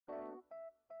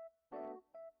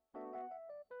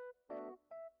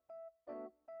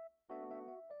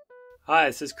Hi,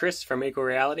 this is Chris from Equal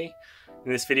Reality.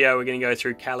 In this video we're going to go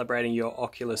through calibrating your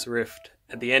Oculus Rift.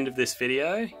 At the end of this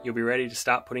video you'll be ready to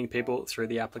start putting people through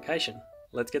the application.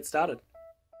 Let's get started.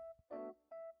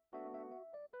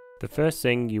 The first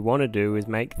thing you want to do is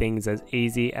make things as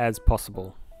easy as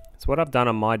possible. So what I've done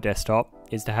on my desktop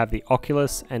is to have the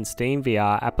Oculus and Steam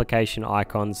VR application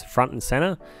icons front and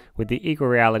center with the Equal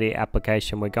Reality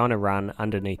application we're going to run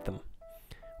underneath them.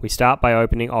 We start by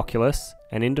opening Oculus,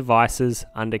 and in Devices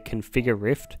under Configure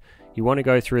Rift, you want to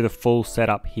go through the full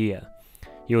setup here.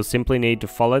 You will simply need to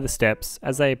follow the steps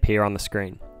as they appear on the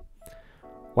screen.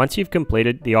 Once you've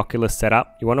completed the Oculus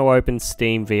setup, you want to open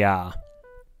Steam VR.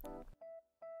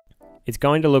 It's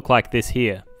going to look like this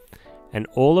here, and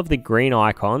all of the green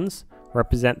icons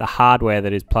represent the hardware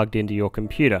that is plugged into your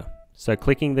computer. So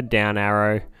clicking the down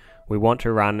arrow, we want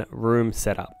to run Room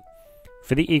Setup.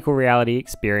 For the Equal Reality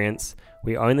experience,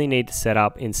 we only need to set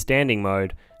up in standing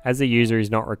mode as the user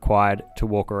is not required to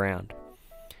walk around.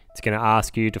 It's going to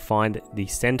ask you to find the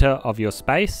center of your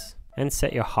space and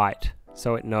set your height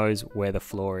so it knows where the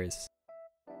floor is.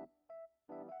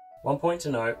 One point to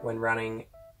note when running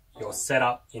your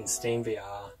setup in Steam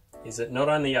VR is that not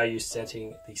only are you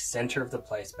setting the center of the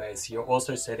play space, you're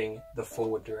also setting the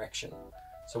forward direction.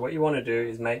 So what you want to do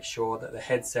is make sure that the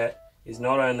headset is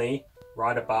not only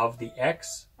right above the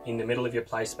X in the middle of your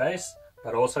play space,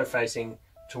 but also facing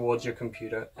towards your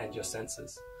computer and your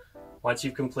sensors. Once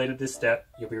you've completed this step,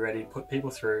 you'll be ready to put people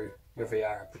through your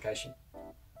VR application.